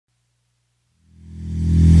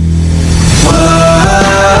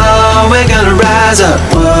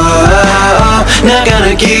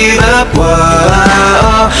gonna give up,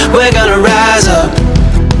 whoa, we're gonna rise up.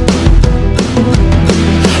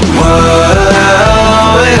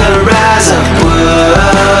 Whoa, we're gonna rise up,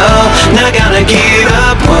 whoa, not gonna give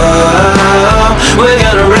up, whoa, we're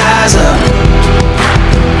gonna rise up,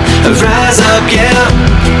 yeah,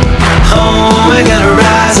 oh, we're gonna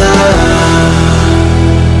rise up.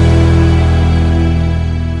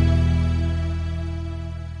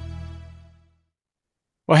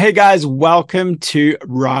 Well, hey guys, welcome to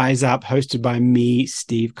Rise Up, hosted by me,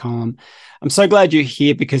 Steve Collum. I'm so glad you're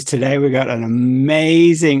here because today we got an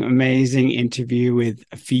amazing interview with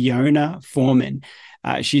Fiona Forman.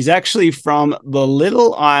 She's actually from the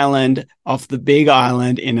little island off the big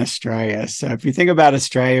island in Australia. So if you think about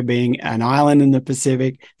Australia being an island in the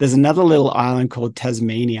Pacific, there's another little island called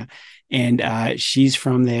Tasmania. And she's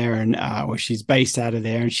from there, and she's based out of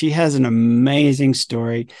there, and she has an amazing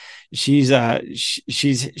story. She's a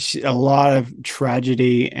lot of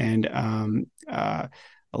tragedy and a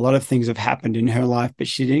lot of things have happened in her life, but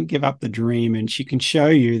she didn't give up the dream. And she can show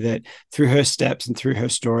you that through her steps and through her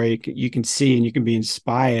story, you can see and you can be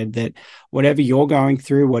inspired that whatever you're going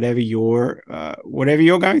through, whatever you're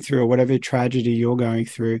going through, or whatever tragedy you're going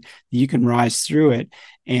through, you can rise through it.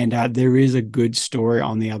 And there is a good story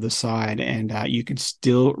on the other side, and you can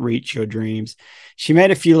still reach your dreams. She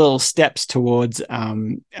made a few little steps towards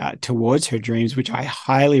her dreams, which I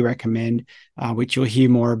highly recommend, which you'll hear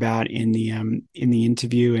more about in the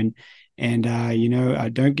interview. And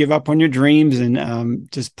don't give up on your dreams, and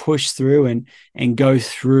just push through and go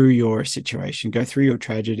through your situation, go through your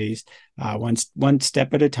tragedies, one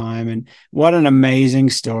step at a time. And what an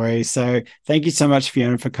amazing story. So thank you so much,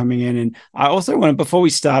 Fiona, for coming in. And I also before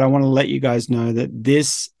we start, I want to let you guys know that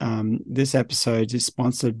this episode is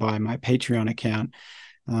sponsored by my Patreon account.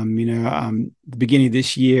 The beginning of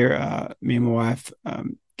this year, me and my wife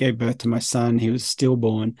gave birth to my son. He was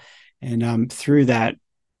stillborn. And through that,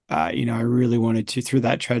 through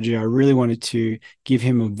that tragedy, I really wanted to give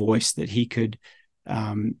him a voice that he could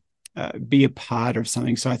be a part of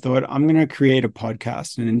something. So I thought, I'm going to create a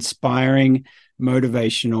podcast, an inspiring,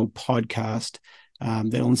 motivational podcast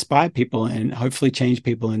that'll inspire people and hopefully change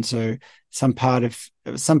people. And so some part of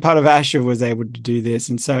Asher was able to do this.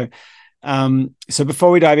 And so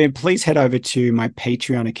before we dive in, please head over to my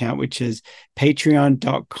Patreon account, which is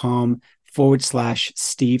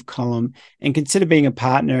patreon.com/Steve Collum, and consider being a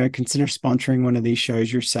partner, consider sponsoring one of these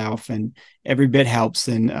shows yourself, and every bit helps.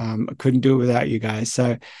 And I couldn't do it without you guys.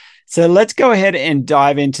 So let's go ahead and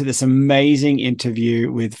dive into this amazing interview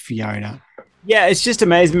with Fiona. Yeah, it's just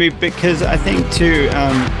amazing me because I think too,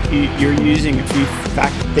 you're using a few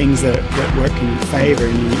things that work in your favor,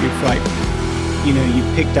 and you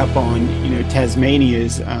picked up on,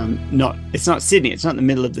 Tasmania's it's not Sydney, it's not in the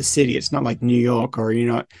middle of the city, it's not like New York, or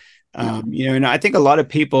and I think a lot of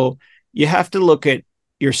people, you have to look at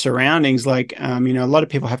your surroundings. Like, a lot of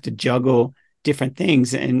people have to juggle different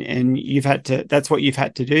things, and that's what you've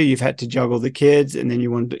had to do. You've had to juggle the kids, and then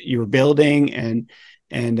you were building and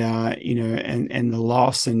the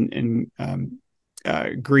loss and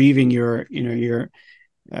grieving your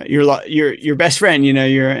best friend,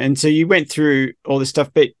 and so you went through all this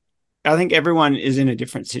stuff. But I think everyone is in a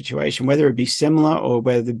different situation, whether it be similar or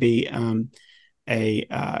whether it be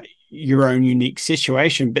your own unique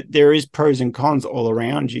situation. But there is pros and cons all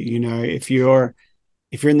around you. If you're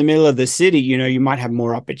in the middle of the city, you might have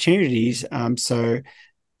more opportunities. So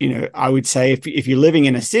I would say if you're living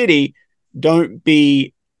in a city, don't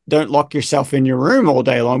lock yourself in your room all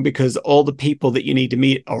day long, because all the people that you need to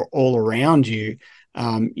meet are all around you.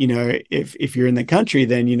 If you're in the country,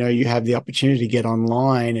 then you have the opportunity to get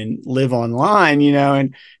online and live online,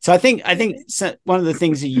 and so I think one of the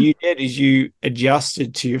things that you did is you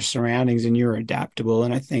adjusted to your surroundings and you're adaptable,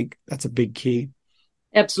 and I think that's a big key.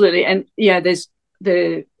 Absolutely. And I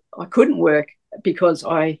couldn't work because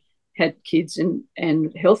I had kids and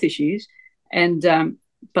health issues, and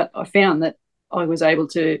but I found that I was able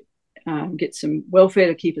to get some welfare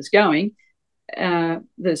to keep us going.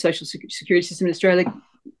 The social security system in Australia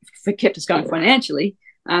kept us going financially,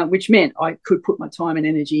 which meant I could put my time and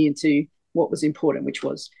energy into what was important, which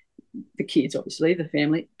was the kids, obviously, the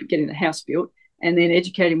family, getting the house built, and then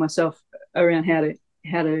educating myself around how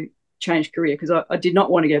to change career, because I did not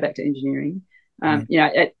want to go back to engineering.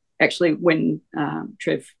 Actually, when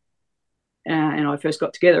Trev and I first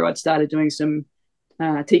got together, I'd started doing some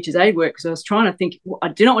teacher's aid work, because I was trying to think, I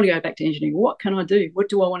do not want to go back to engineering. What can I do? What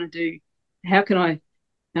do I want to do? How can I,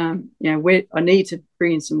 where I need to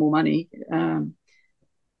bring in some more money.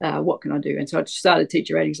 What can I do? And so I started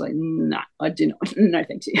teacher aiding. It's like, no, I do not. No,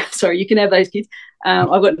 thank you. Sorry, you can have those kids.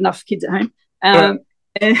 I've got enough kids at home.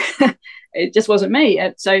 it just wasn't me.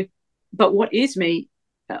 And so, but what is me,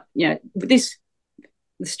 the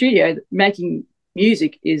studio, making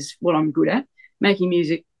music is what I'm good at. Making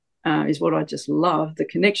music is what I just love. The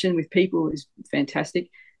connection with people is fantastic.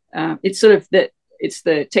 It's sort of that. It's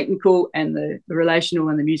the technical and the relational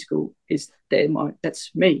and the musical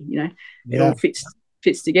that's me. It all fits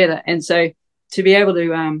together. And so to be able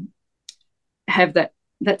to have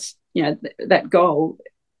that's that goal,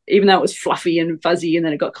 even though it was fluffy and fuzzy, and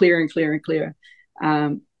then it got clearer and clearer and clearer.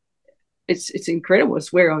 It's incredible.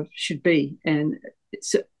 It's where I should be, and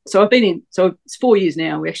so I've been in. So it's 4 years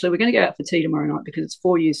now. We're going to go out for tea tomorrow night because it's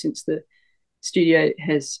 4 years since the studio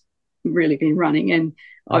has really been running, and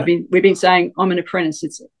we've been saying I'm an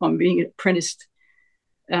apprentice. I'm being apprenticed.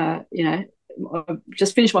 I've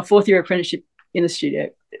just finished my 4th year apprenticeship in the studio.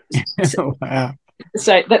 Wow.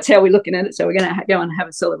 So that's how we're looking at it. So we're going to go and have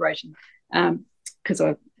a celebration because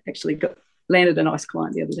I've actually landed a nice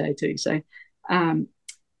client the other day too. So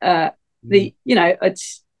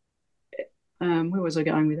it's where was I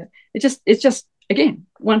going with it? It's just again,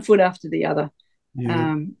 one foot after the other,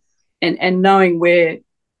 and knowing where,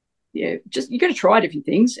 just you got to try different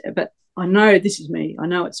things. But I know this is me. I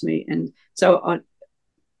know it's me, and so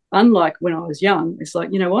unlike when I was young, it's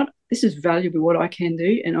like, you know what, this is valuable what I can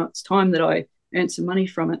do, and it's time that I earn some money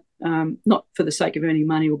from it. Not for the sake of earning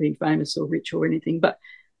money or being famous or rich or anything, but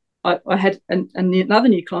I had another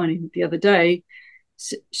new client the other day.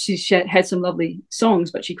 She had some lovely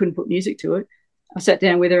songs, but she couldn't put music to it. I sat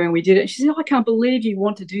down with her and we did it. She said, I can't believe you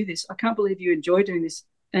want to do this. I can't believe you enjoy doing this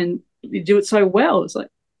and you do it so well. It's like,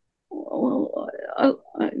 well,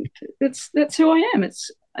 that's who I am.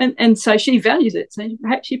 And so she values it. So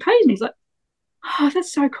she pays me. It's like, oh,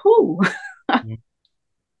 that's so cool.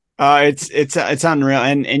 It's unreal,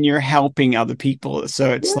 and you're helping other people.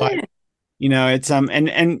 So it's like, it's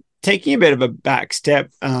and taking a bit of a back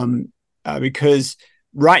step, because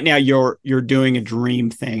right now you're doing a dream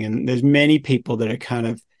thing, and there's many people that are kind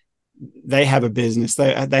of, they have a business,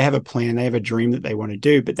 they have a plan, they have a dream that they want to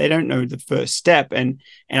do, but they don't know the first step. And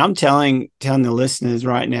I'm telling the listeners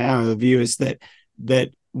right now, the viewers, that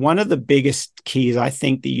one of the biggest keys I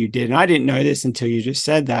think that you did, and I didn't know this until you just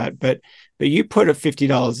said that, but you put a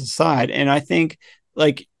 $50 aside, and I think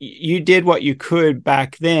like you did what you could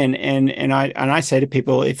back then. And I say to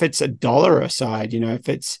people, if it's $1 aside,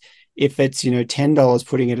 if it's $10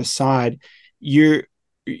 putting it aside, your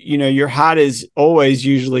heart is always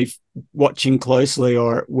usually watching closely,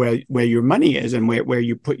 or where your money is and where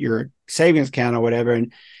you put your savings account or whatever.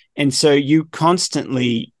 And so you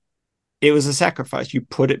constantly, it was a sacrifice. You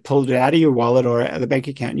pulled it out of your wallet or out of the bank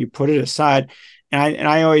account, and you put it aside. And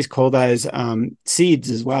I always call those seeds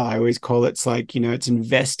as well. I always call it's like, it's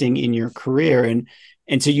investing in your career.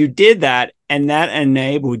 And so you did that, and that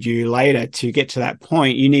enabled you later to get to that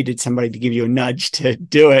point. You needed somebody to give you a nudge to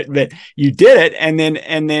do it, but you did it.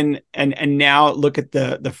 And now look at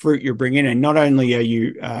the fruit you're bringing. And not only are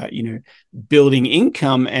you, building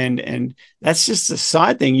income, and that's just a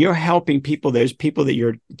side thing. You're helping people. There's people that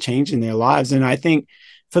you're changing their lives. And I think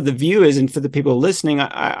for the viewers and for the people listening,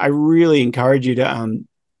 I really encourage you to,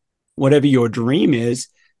 whatever your dream is,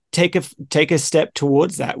 take a step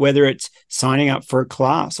towards that, whether it's signing up for a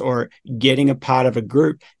class or getting a part of a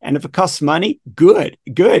group. And if it costs money, good,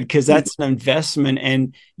 because that's an investment.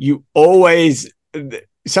 And you always,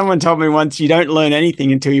 someone told me once, you don't learn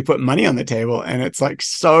anything until you put money on the table. And it's like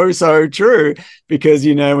so true, because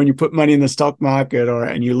when you put money in the stock market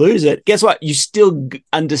and you lose it, guess what, you still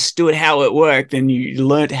understood how it worked, and you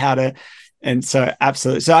learned how to. And so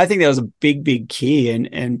absolutely, so I think that was a big key.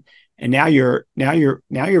 And now you're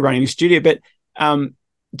running a studio, but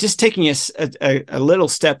just taking a little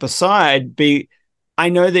step aside, I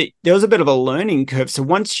know that there was a bit of a learning curve. So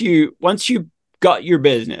once you got your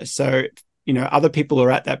business, so other people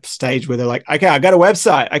are at that stage where they're like, okay, I got a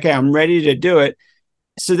website, okay, I'm ready to do it.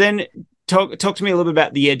 So then talk to me a little bit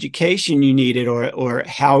about the education you needed, or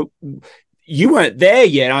how you weren't there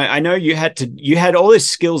yet. I know you had all these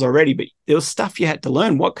skills already, but there was stuff you had to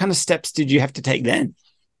learn. What kind of steps did you have to take then?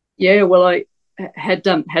 Yeah, well, I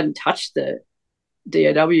hadn't touched the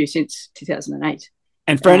DAW since 2008.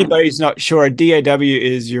 And for anybody who's not sure, a DAW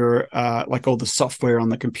is your like all the software on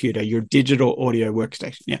the computer, your digital audio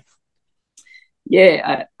workstation. Yeah.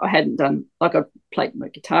 Yeah, I hadn't done, like, I played my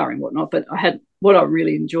guitar and whatnot, but what I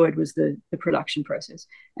really enjoyed was the production process.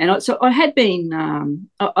 And so I had been,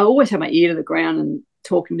 I always had my ear to the ground and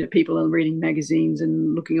talking to people and reading magazines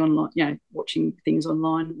and looking online, watching things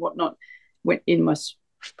online and whatnot. Went in my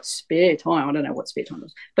spare time. I don't know what spare time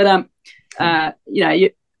was, but you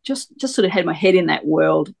just sort of had my head in that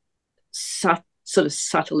world, sort of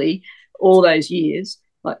subtly all those years.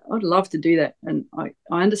 like, I'd love to do that. And I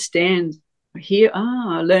understand, I hear,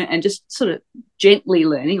 I learn, and just sort of gently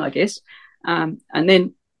learning, I guess. And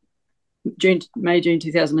then May, June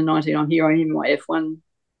 2019, I'm here. I'm in my F1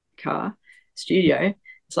 car studio.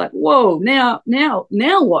 It's like, whoa, now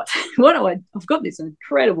what? What do I've got this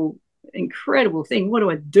incredible thing. What do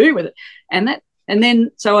I do with it? And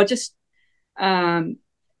then so I just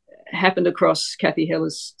happened across Kathy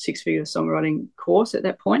Heller's 6-figure songwriting course at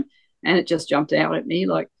that point, and it just jumped out at me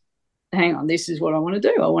like, hang on, this is what I want to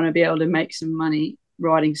do. I want to be able to make some money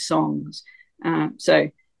writing songs. So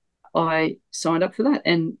I signed up for that,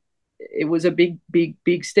 and it was a big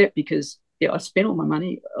step, because I spent all my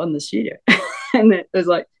money on the studio, and it was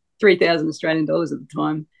like 3,000 Australian dollars at the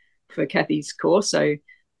time for Kathy's course. So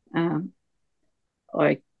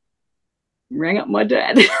I rang up my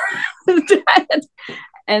dad,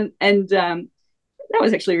 and that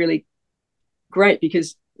was actually really great,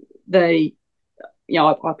 because they,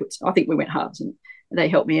 I think we went halves, and they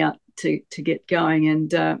helped me out to get going, and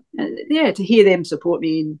to hear them support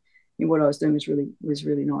me in what I was doing was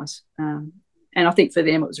really nice. And I think for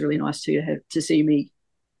them it was really nice to see me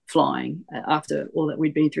flying after all that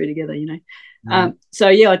we'd been through together, So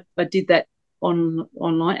I did that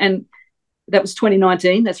online, and that was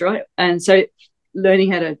 2019. That's right. And so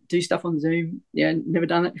learning how to do stuff on Zoom, never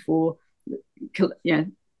done that before.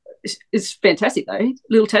 It's fantastic though.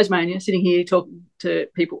 Little Tasmania, sitting here talking to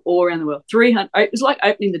people all around the world. 300. It was like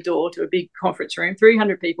opening the door to a big conference room.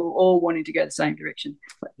 300 people all wanting to go the same direction.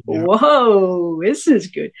 Whoa, this is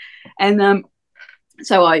good. And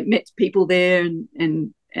so I met people there,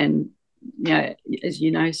 and as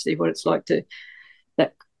you know, Steve, what it's like to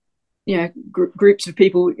that groups of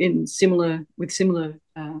people with similar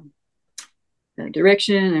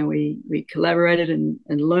direction, and we collaborated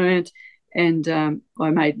and learned. And I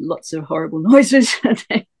made lots of horrible noises, and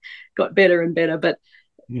they got better and better, but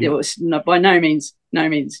it was by no means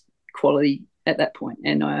quality at that point.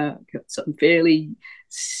 And I got some fairly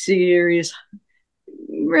serious,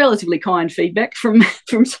 relatively kind feedback from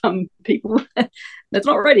some people. That's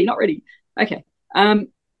not ready. Okay.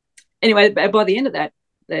 Anyway, by the end of that,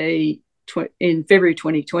 in February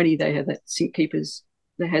 2020, they had that Sync Keepers.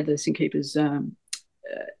 They had the Sync Keepers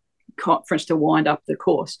conference to wind up the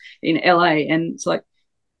course in LA, and it's like,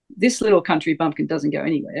 this little country bumpkin doesn't go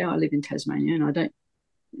anywhere. I live in Tasmania, and I don't.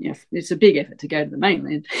 It's a big effort to go to the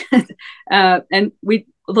mainland. And the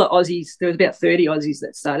Aussies, there was about 30 Aussies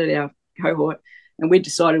that started our cohort, and we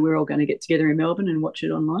decided we were all going to get together in Melbourne and watch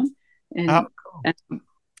it online.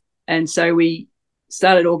 And so we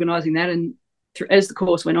started organising that, and as the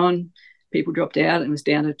course went on, people dropped out, and it was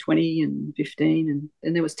down to 20 and 15, and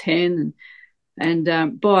then there was 10,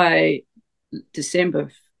 and by December,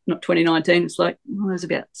 not 2019, it's like, there's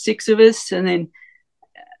about 6 of us, and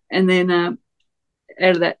then out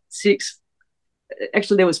of that 6,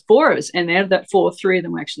 actually there was 4 of us, and out of that 4, 3 of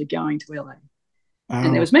them were actually going to LA.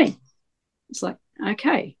 And there was me. It's like,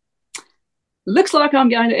 okay, looks like I'm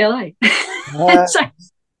going to LA.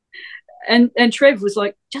 And Trev was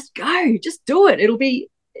like, just go, just do it. It'll be,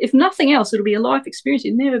 if nothing else, it'll be a life experience.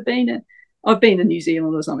 You've never been I've been to New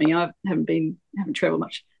Zealand or something. I haven't traveled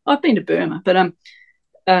much. I've been to Burma, but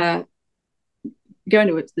going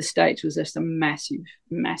to the States was just a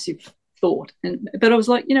massive thought. But I was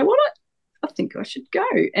like, you know what, I think I should go,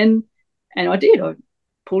 and I did. I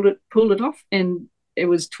pulled it off, and it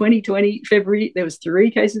was 2020 February. There was 3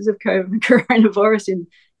 cases of coronavirus in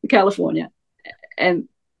California, and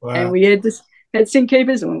we had Sync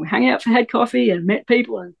Keepers, and we hung out, had coffee, and met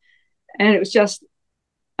people, and it was just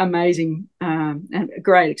amazing, and a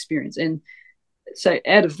great experience. And so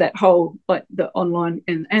out of that whole, like the online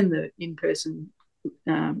and the in-person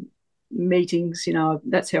meetings,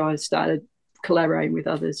 that's how I started collaborating with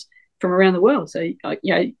others from around the world. So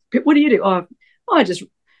what do you do? I just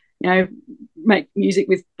make music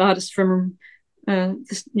with artists from LA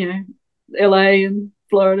and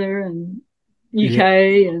Florida and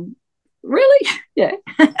UK, and really,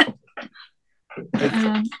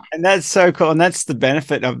 and that's so cool. And that's the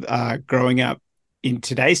benefit of growing up in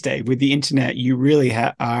today's day with the internet. You really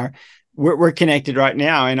are. We're connected right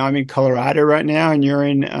now, and I'm in Colorado right now, and you're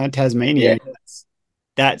in Tasmania. Yeah.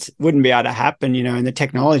 That wouldn't be able to happen, and the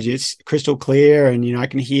technology is crystal clear, and I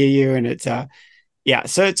can hear you, and it's so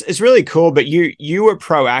it's really cool. But you were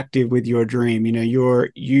proactive with your dream.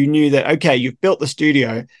 You knew that, okay, you've built the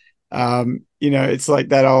studio. It's like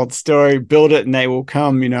that old story, build it and they will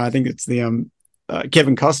come. I think it's the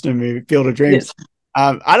Kevin Costner movie, Field of Dreams. Yes.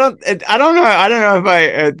 I don't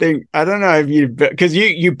know if you, because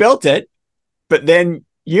you built it, but then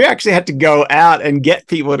you actually had to go out and get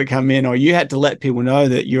people to come in, or you had to let people know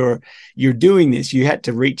that you're doing this. You had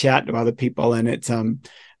to reach out to other people, and it's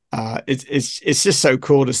just so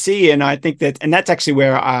cool to see. And I think that's actually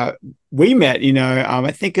where we met.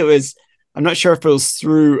 I think it was, I'm not sure if it was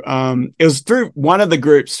through one of the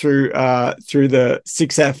groups through the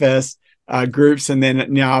 6FS groups, and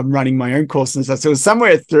then now I'm running my own course and stuff. So it was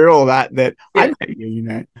somewhere through all that I met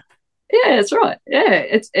you. Yeah, that's right.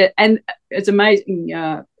 Yeah, it's amazing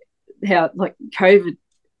how like COVID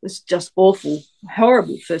was just awful,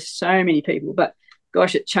 horrible for so many people. But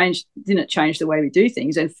gosh, didn't change the way we do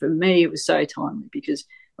things. And for me, it was so timely because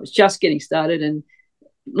I was just getting started and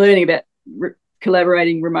learning about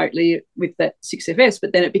collaborating remotely with that 6FS.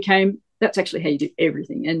 But then it became, that's actually how you do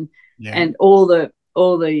everything. And all the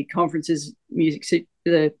conferences, music,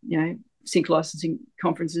 the sync licensing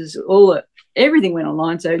conferences, everything went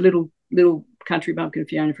online. So little country bumpkin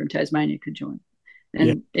Fiona from Tasmania could join,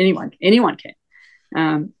 and anyone can.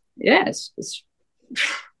 It's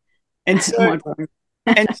and so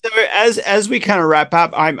and so as we kind of wrap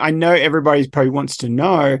up, I know everybody probably wants to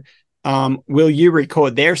know, will you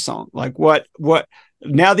record their song? Like what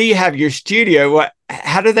now that you have your studio,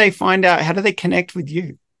 how do they find out? How do they connect with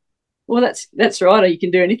you? Well, that's right. You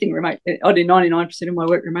can do anything remote. I do 99% of my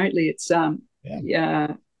work remotely. It's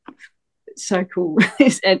so cool.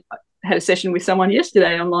 And I had a session with someone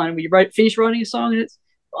yesterday online, and we finished writing a song, and it's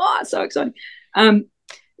so exciting. So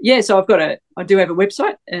I do have a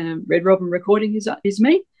website. Red Robin Recording is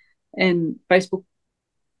me, and Facebook.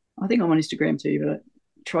 I think I'm on Instagram too, but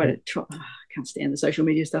I try. I can't stand the social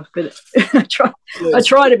media stuff, but I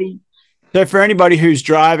try to be. So for anybody who's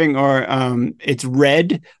driving, or it's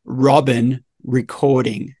Red Robin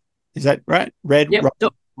Recording. Is that right?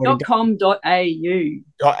 .com.au.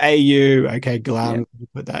 Okay, glad you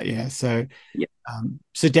put that. Yeah. So,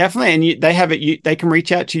 so definitely, and they have it. They can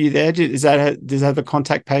reach out to you there. Does that have a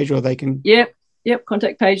contact page, or they can? Yep.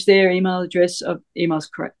 Contact page there. Email address. Email's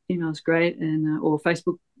great, and or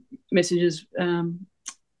Facebook messages,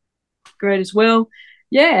 great as well.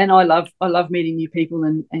 Yeah, and I love meeting new people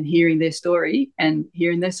and hearing their story and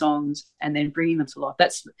hearing their songs and then bringing them to life.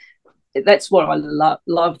 That's what I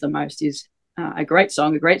love the most is a great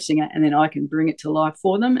song, a great singer, and then I can bring it to life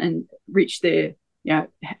for them and reach their,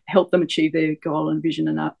 help them achieve their goal and vision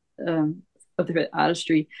and of their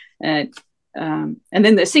artistry. And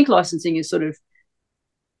then the sync licensing is sort of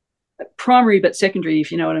primary but secondary,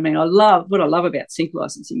 if you know what I mean. What I love about sync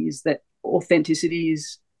licensing is that authenticity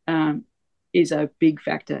is a big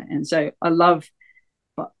factor, and so I love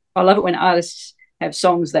it when artists have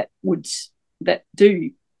songs that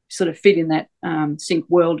do sort of fit in that sync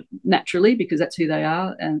world naturally, because that's who they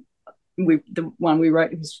are. And the one we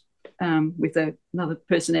wrote was with another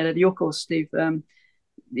person out of your course, Steve,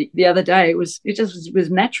 the other day. It just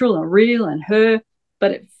was natural and real and her,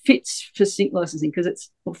 but it fits for sync licensing because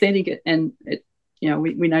it's authentic, and it,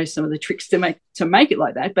 we know some of the tricks to make it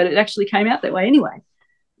like that, but it actually came out that way anyway.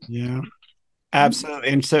 Yeah. Absolutely.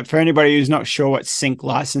 And so for anybody who's not sure what sync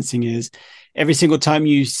licensing is, every single time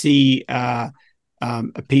you see a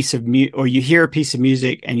piece of music, or you hear a piece of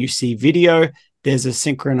music and you see video, there's a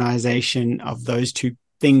synchronization of those two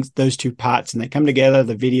things, those two parts, and they come together,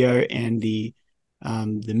 the video and the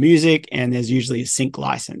music, and there's usually a sync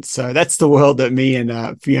license. So that's the world that me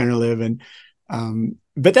and Fiona live in.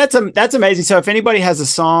 But that's amazing. So if anybody has a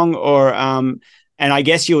song, or and I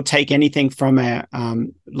guess you'll take anything from a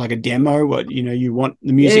like a demo, what you want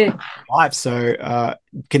the music live. So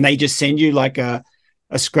can they just send you like a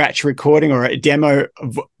scratch recording or a demo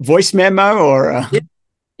voice memo, or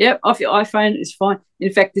Yep, off your iPhone is fine.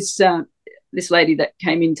 In fact, this lady that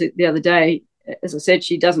came in the other day, as I said,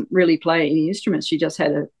 she doesn't really play any instruments. She just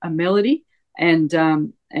had a melody and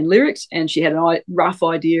lyrics, and she had a rough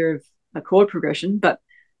idea of a chord progression, but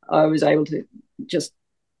I was able to just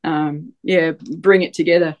bring it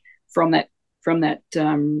together from that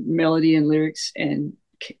melody and lyrics and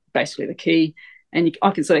basically the key, and I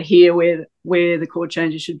can sort of hear where the chord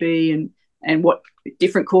changes should be and what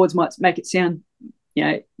different chords might make it sound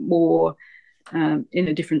more in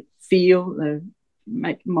a different feel,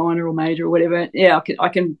 make minor or major or whatever. I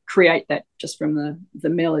can create that just from the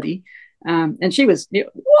melody. And she was,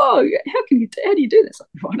 whoa, how do you do this? I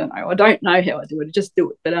don't know how I do it. I just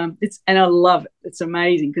do it. But and I love it. It's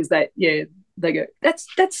amazing because they go, that's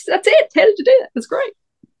it. How did you do that? That's great.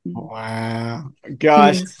 Wow,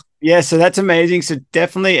 gosh. Yeah, so that's amazing. So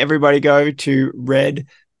definitely everybody go to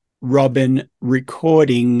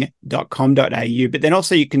redrobinrecording.com.au, but then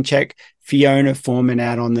also you can check Fiona Forman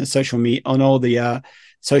out on the social media, on all the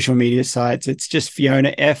social media sites. It's just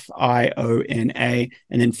Fiona, Fiona, and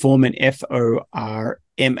then Forman, Forman.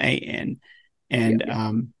 MAN.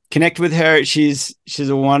 And connect with her. She's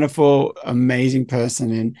a wonderful, amazing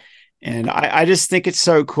person. And I just think it's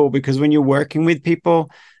so cool because when you're working with people,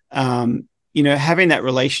 having that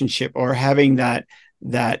relationship or having that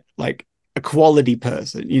like a quality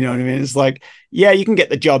person, you know what I mean? It's like, yeah, you can get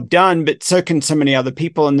the job done, but so can so many other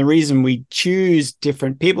people. And the reason we choose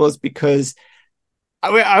different people is because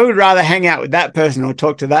I would rather hang out with that person or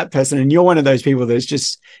talk to that person. And you're one of those people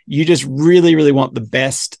that's you just really, really want the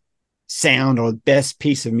best sound or best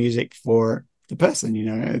piece of music for the person.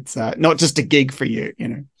 It's not just a gig for you.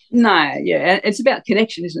 No, yeah, it's about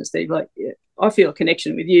connection, isn't it, Steve? Like, yeah, I feel a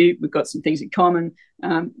connection with you. We've got some things in common,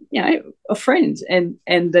 are friends, and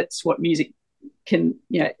that's what music can,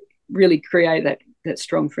 really create that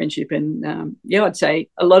strong friendship. And I'd say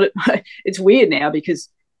a lot of it's weird now because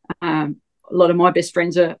a lot of my best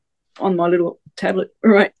friends are on my little tablet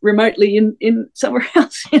remotely in somewhere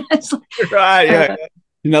else. It's like, right, yeah,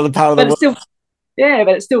 another part of the world.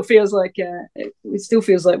 But it still feels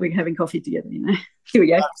like we're having coffee together. Here we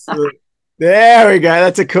go. Absolutely. There we go.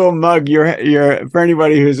 That's a cool mug. You're for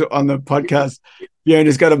anybody who's on the podcast.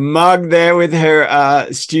 Fiona's got a mug there with her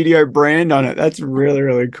studio brand on it. That's really,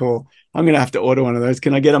 really cool. I'm gonna have to order one of those.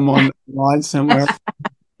 Can I get them online somewhere?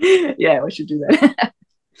 Yeah, we should do that.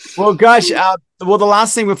 Well, gosh. The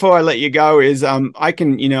last thing before I let you go is I'm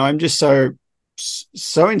just so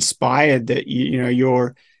inspired that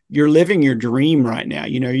you're living your dream right now.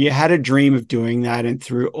 You had a dream of doing that, and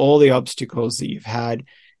through all the obstacles that you've had,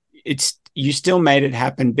 you still made it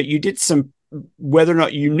happen. But you did some, whether or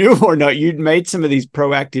not you knew or not, you'd made some of these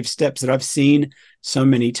proactive steps that I've seen so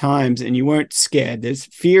many times, and you weren't scared. There's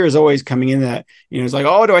fear is always coming in that, it's like,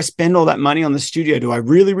 oh, do I spend all that money on the studio? Do I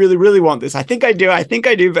really, really, really want this? I think I do,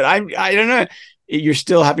 but I don't know. You're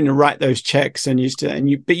still having to write those checks,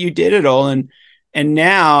 but you did it all. And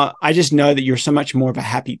now I just know that you're so much more of a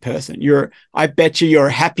happy person. I bet your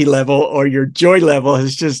happy level or your joy level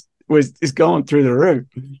is going through the roof.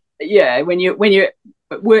 Yeah. When you're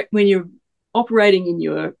operating in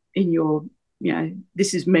your,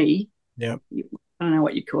 this is me. Yeah. I don't know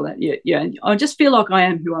what you call that. Yeah. I just feel like I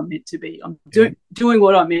am who I'm meant to be. I'm doing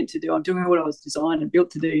what I'm meant to do. I'm doing what I was designed and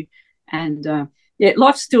built to do. And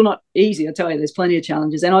life's still not easy. I tell you, there's plenty of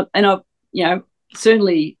challenges. And I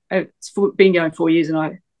certainly it's been going 4 years, and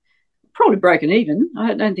I probably broken even.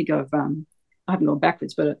 I don't think I haven't gone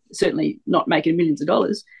backwards, but certainly not making millions of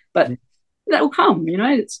dollars. But that will come.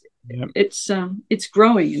 It's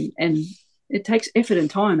growing, and it takes effort and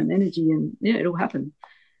time and energy, and it'll happen.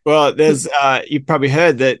 Well, there's you've probably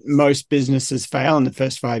heard that most businesses fail in the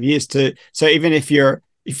first 5 years. So even if you're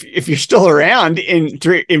still around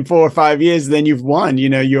in 4 or 5 years, then you've won.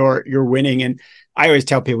 You're winning. And I always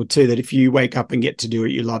tell people too that if you wake up and get to do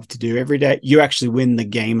what you love to do every day, you actually win the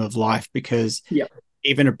game of life, because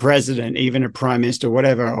even a president, even a prime minister,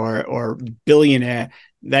 whatever, or billionaire,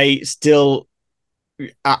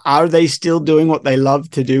 are they still doing what they love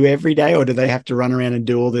to do every day, or do they have to run around and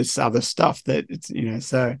do all this other stuff that it's,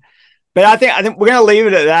 so. But I think we're going to leave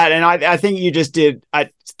it at that. And I think you just did.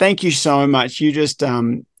 Thank you so much. You just, I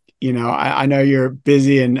know you're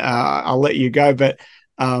busy, and I'll let you go, but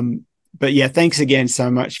yeah, thanks again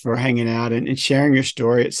so much for hanging out and sharing your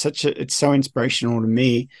story. It's so inspirational to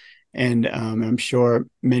me. And I'm sure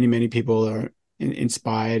many, many people are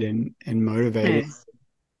inspired and motivated.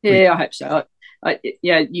 Yeah, I hope so.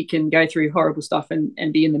 You can go through horrible stuff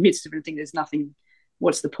and be in the midst of it and think there's nothing,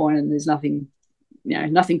 what's the point? And there's nothing,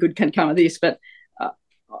 nothing good can come of this. But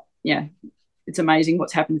it's amazing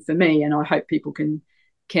what's happened for me. And I hope people can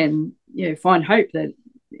find hope that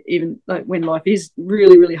even like when life is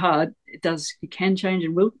really, really hard, it can change,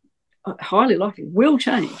 and will highly likely will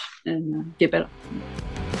change and get better.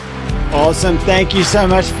 Awesome. Thank you so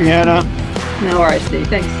much, Fiona. No worries, Steve.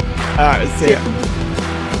 Thanks. All right. See ya.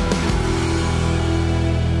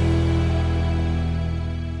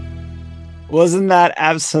 Wasn't that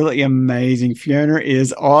absolutely amazing? Fiona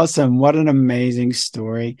is awesome. What an amazing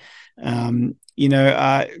story.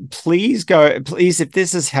 Please, if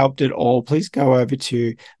this has helped at all, please go over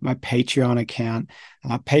to my Patreon account,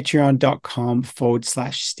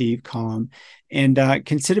 patreon.com/Steve Collum, and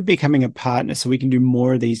consider becoming a partner so we can do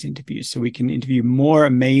more of these interviews, so we can interview more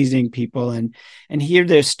amazing people and hear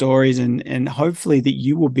their stories, and hopefully that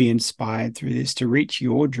you will be inspired through this to reach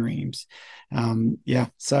your dreams. So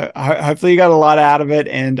hopefully you got a lot out of it,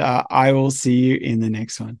 and I will see you in the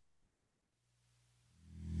next one.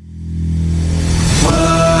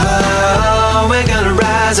 Whoa, we're gonna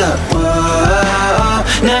rise up. Whoa,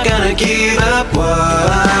 not gonna give up.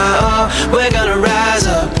 Whoa.